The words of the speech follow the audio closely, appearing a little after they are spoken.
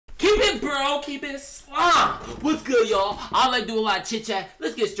bro, keep it slime. What's good, y'all? I like do a lot of chit chat.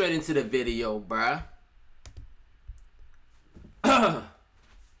 Let's get straight into the video, bruh.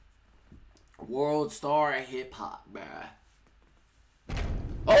 World star at hip hop, bruh.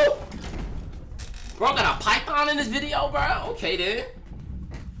 Oh, bro, got a python in this video, bruh. Okay then.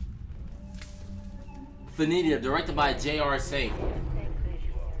 Faneto, directed by J.R. Saint.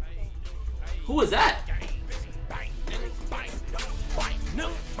 Who is that?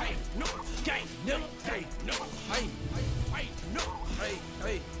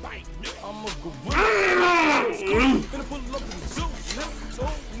 I'm a gorilla. Finna pull up in the zoo, nigga. So,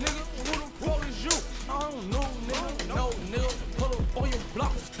 nigga, who the fuck is you? I don't know, nigga. No, nigga. Pull up on your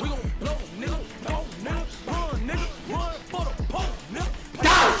block. We gon' blow, nigga. Go, nigga. Run, nigga. Run for the pole, nigga.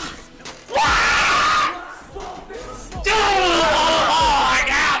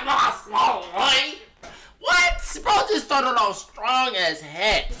 What? Bro just started off strong as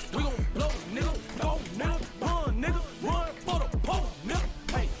heck. We gon' blow, nigga. Go, nigga. Run, nigga. Run for the pole, nigga.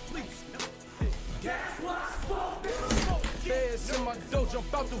 Hey, please. Feds in my dough,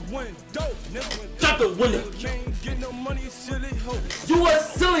 jump out the window, nigga. Jump the window. Can't get no money, silly hoe. You a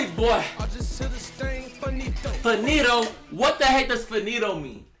silly boy. I just hit a stain, Faneto. Faneto? What the heck does Faneto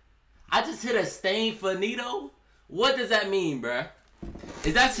mean? I just hit a stain, Faneto? What does that mean, bruh?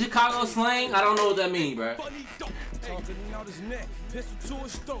 Is that Chicago slang? I don't know what that means, bruh. Talking out his neck, pistol to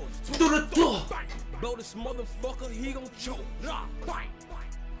his throat. Through the door. Blow this motherfucker, he gon' choke.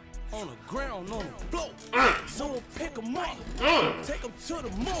 On the ground, on the floor. Someone pick him up. Take him to the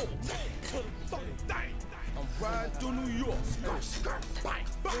moon. To the fucking thing. I'm riding through New York.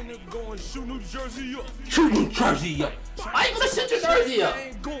 Finna go and shoot New Jersey up. Shoot New Jersey up. I ain't gonna shoot New Jersey up.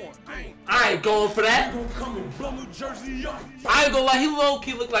 I ain't going for that. Come and blow New Jersey up. I ain't gonna lie, he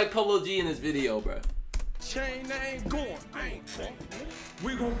low-key look like Polo G in this video, bruh. Chain ain't going.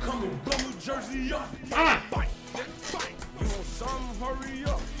 We gon' come and blow New Jersey up. You want something? Hurry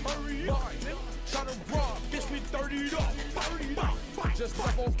up. Hurry up. Try to rob, bitch, me 30'd up. Just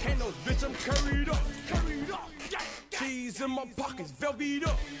like volcanoes, bitch, I'm curried up. Cheese in my pockets, velvet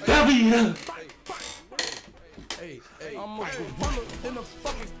up. Hey, I'm a gorilla in a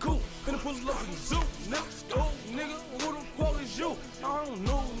fucking coop. Finna pull up in the zoo, nigga. Oh, nigga, who the fuck is you? I don't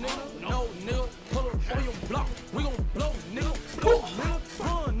know, nigga. No, nigga, pull up on your block. We gon' blow, nigga. Blow, nigga.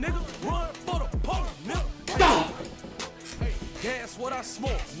 Run, nigga. Run for the pole, nigga. Hey, gas what I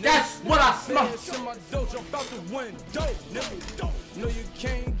smoke, nigga. That's what I smoke. Feds in my dough, jump out the window, nigga. No, you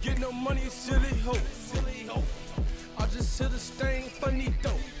can't get no money, silly hoe. Silly hoe. I just hit a stain,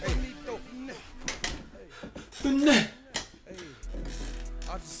 Faneto. Hey, Finesse.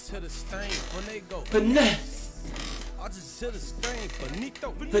 I just hit a stain, Faneto. Finesse. I just hit a stain,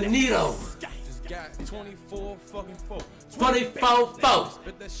 Faneto. Faneto. Just got 24 fucking folk. 24 folks.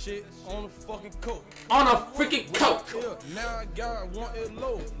 Spit that shit on a fucking coat. On a freaking coat. Yeah, now I got one at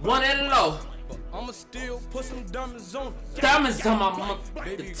low. One and low. But I'ma still put some diamonds on. Diamonds on my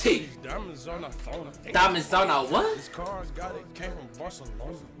motherfucking teeth. Diamonds on my phone. Diamonds on our what? This car got it, came from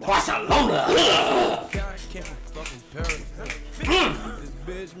Barcelona. Barcelona. Guy came from fucking Paris. This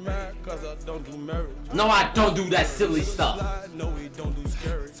bitch mad cause I don't do marriage. No, I don't do that silly stuff. No, we don't do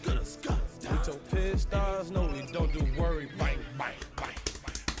scary. We told piss stars, no, we don't do worry. Bite.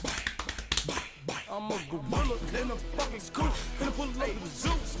 I'm a gorilla in a fucking scoop. Finna pull up in the zoo,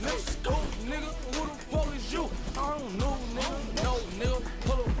 nigga. Go, nigga, who the fuck is you? I don't know, nigga. No, nigga,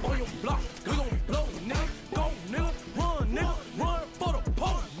 pull up on your block. We gon' blow, nigga. Go, nigga, run, nigga. Run for the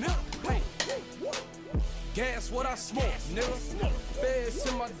pole, nigga. Hey, gas what I smoke, nigga. Feds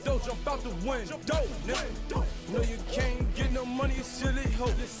in my dough, jump out the window, nigga. No, you can't get no money, silly hoe.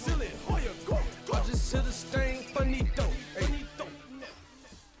 This silly hoe, you go. I just hit a stain, Faneto. Hey.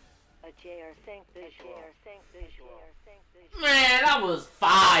 Man, that was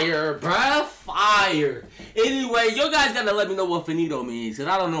fire, bruh. Fire. Anyway, you guys gotta let me know what Faneto means,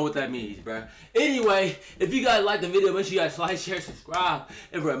 because I don't know what that means, bruh. Anyway, if you guys like the video, make sure you guys like, share, subscribe.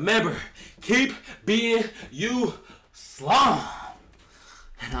 And remember, keep being you slime.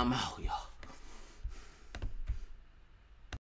 And I'm out, y'all.